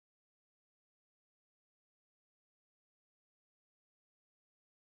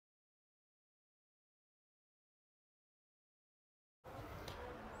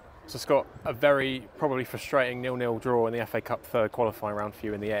So Scott, a very probably frustrating 0-0 draw in the FA Cup third qualifying round for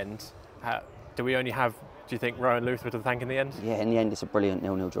you in the end. Do we only have, do you think, Rohan Luthra to thank in the end? Yeah, in the end it's a brilliant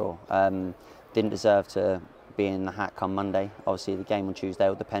 0-0 draw. Didn't deserve to be in the hat come Monday. Obviously the game on Tuesday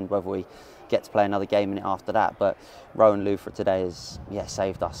will depend whether we get to play another game in it after that, but Rohan Luthra today has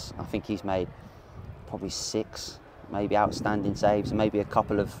saved us. I think he's made probably 6 maybe outstanding saves and maybe a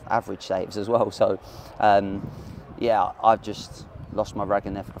couple of average saves as well. So yeah, I've just lost my rag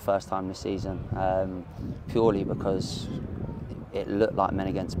in there for the first time this season, purely because it looked like men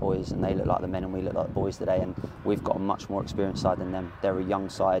against boys and they look like the men and we look like the boys today, and we've got a much more experienced side than them. They're a young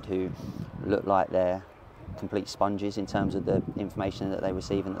side who look like they're complete sponges in terms of the information that they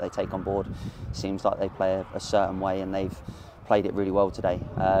receive and that they take on board. Seems like they play a certain way and they've played it really well today.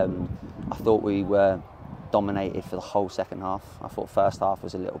 I thought we were dominated for the whole second half. I thought first half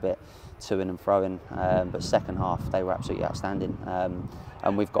was a little bit to-ing and fro-ing, but second half they were absolutely outstanding,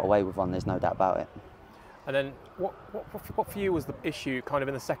 and we've got away with one, there's no doubt about it. And then what for you was the issue kind of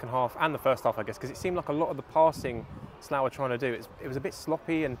in the second half and the first half, I guess, because it seemed like a lot of the passing Slough were trying to do, it was a bit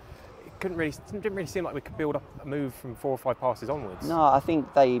sloppy and it didn't really seem like we could build up a move from 4 or 5 passes onwards. No, I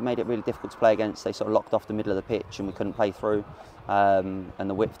think they made it really difficult to play against. They sort of locked off the middle of the pitch and we couldn't play through, and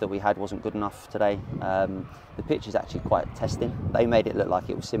the width that we had wasn't good enough today. The pitch is actually quite testing. They made it look like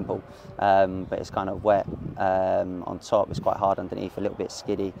it was simple, but it's kind of wet on top. It's quite hard underneath, a little bit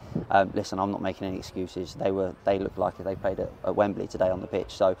skiddy. Listen, I'm not making any excuses. They looked like they played at Wembley today on the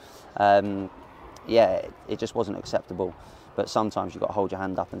pitch. So yeah, it just wasn't acceptable. But sometimes you've got to hold your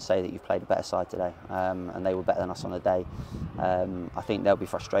hand up and say that you've played a better side today, and they were better than us on the day. I think they'll be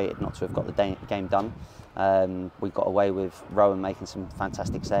frustrated not to have got the game done. We got away with Rohan making some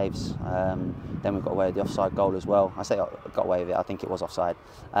fantastic saves. Then we got away with the offside goal as well. I say I got away with it, I think it was offside.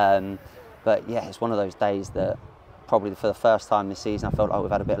 But yeah, it's one of those days that probably for the first time this season I felt like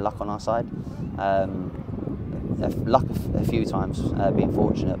we've had a bit of luck on our side. Luck a few times, being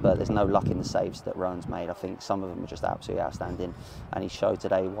fortunate, but there's no luck in the saves that Rohan's made. I think some of them are just absolutely outstanding, and he showed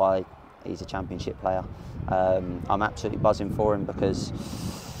today why he's a championship player. I'm absolutely buzzing for him because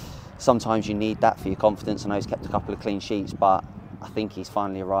sometimes you need that for your confidence. I know he's kept a couple of clean sheets, but I think he's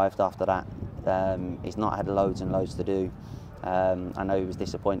finally arrived after that. He's not had loads and loads to do. I know he was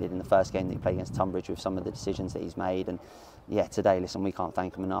disappointed in the first game that he played against Tunbridge with some of the decisions that he's made, and yeah, today, listen, we can't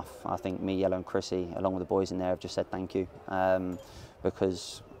thank him enough. I think me, Yellow and Chrissy, along with the boys in there, have just said thank you,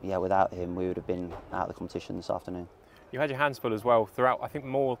 because yeah, without him we would have been out of the competition this afternoon. You had your hands full as well throughout, I think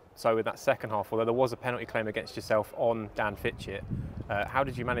more so with that second half, although there was a penalty claim against yourself on Dan Fitchett. How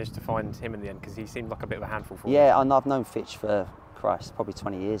did you manage to find him in the end? Because he seemed like a bit of a handful for you. Yeah, I've known Fitch for, Christ, probably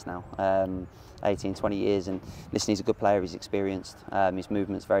 20 years now, 18, 20 years, and listen, he's a good player, he's experienced, his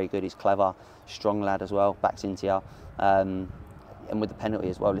movement's very good, he's clever, strong lad as well, backs into you, and with the penalty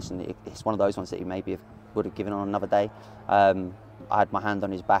as well, listen, it's one of those ones that he maybe would have given on another day. I had my hand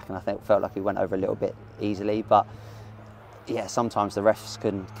on his back and I felt like he went over a little bit easily, but yeah, sometimes the refs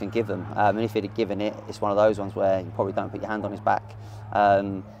can give them, and if he'd have given it, it's one of those ones where you probably don't put your hand on his back.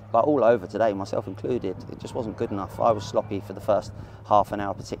 But all over today, myself included, it just wasn't good enough. I was sloppy for the first half an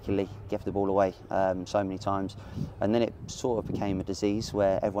hour particularly, gave the ball away so many times, and then it sort of became a disease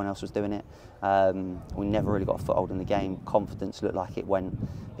where everyone else was doing it. We never really got a foothold in the game. Confidence looked like it went.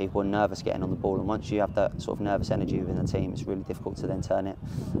 People were nervous getting on the ball, and once you have that sort of nervous energy within the team, it's really difficult to then turn it.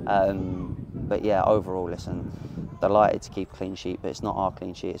 But yeah, overall, listen, delighted to keep a clean sheet, but it's not our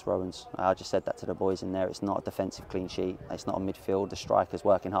clean sheet, it's Rohan's. I just said that to the boys in there. It's not a defensive clean sheet, it's not a midfield, the striker's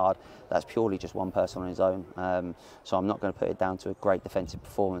working hard. That's purely just one person on his own. So I'm not going to put it down to a great defensive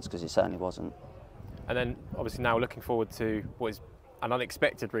performance, because it certainly wasn't. And then obviously now looking forward to what is an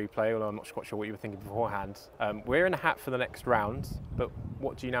unexpected replay, although I'm not quite sure what you were thinking beforehand. We're in a hat for the next round, but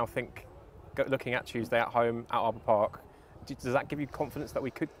what do you now think, looking at Tuesday at home at Arbor Park, does that give you confidence that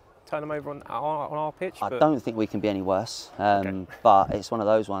we could turn them over on our pitch? I don't think we can be any worse, okay. But it's one of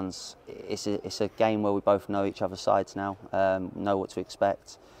those ones. It's a game where we both know each other's sides now, know what to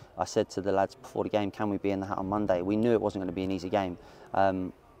expect. I said to the lads before the game, can we be in the hat on Monday? We knew it wasn't going to be an easy game.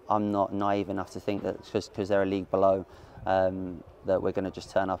 I'm not naive enough to think that because they're a league below, that we're going to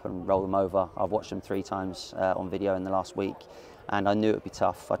just turn up and roll them over. I've watched them 3 times on video in the last week, and I knew it would be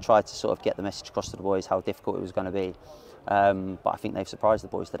tough. I tried to sort of get the message across to the boys how difficult it was going to be. But I think they've surprised the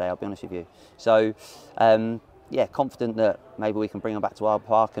boys today, I'll be honest with you. So, yeah, confident that maybe we can bring them back to our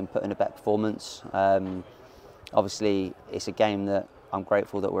park and put in a better performance. Obviously, it's a game that I'm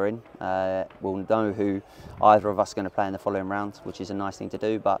grateful that we're in. We'll know who either of us are going to play in the following round, which is a nice thing to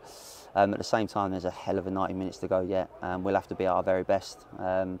do. But at the same time, there's a hell of a 90 minutes to go yet. We'll have to be at our very best.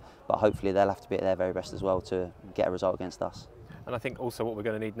 But hopefully they'll have to be at their very best as well to get a result against us. And I think also what we're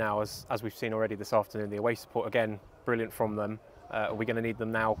going to need now, as we've seen already this afternoon, the away support again, brilliant from them. Are we going to need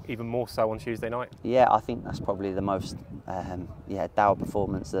them now even more so on Tuesday night? Yeah, I think that's probably the most dour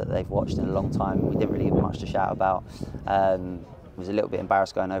performance that they've watched in a long time. We didn't really have much to shout about. Was a little bit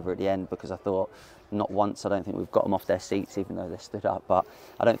embarrassed going over at the end because I thought not once, I don't think we've got them off their seats even though they stood up, but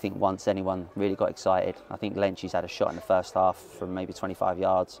I don't think once anyone really got excited. I think Lenchi's had a shot in the first half from maybe 25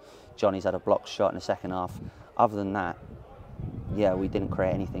 yards. Johnny's had a blocked shot in the second half. Other than that, yeah, we didn't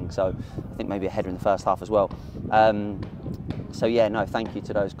create anything, so I think maybe a header in the first half as well. So yeah, no, thank you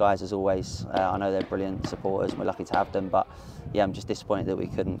to those guys as always. I know they're brilliant supporters and we're lucky to have them, but yeah, I'm just disappointed that we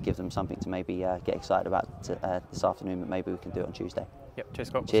couldn't give them something to maybe get excited about this afternoon, but maybe we can do it on Tuesday. Yep, cheers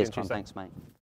Scott. Cheers, Con, thanks mate.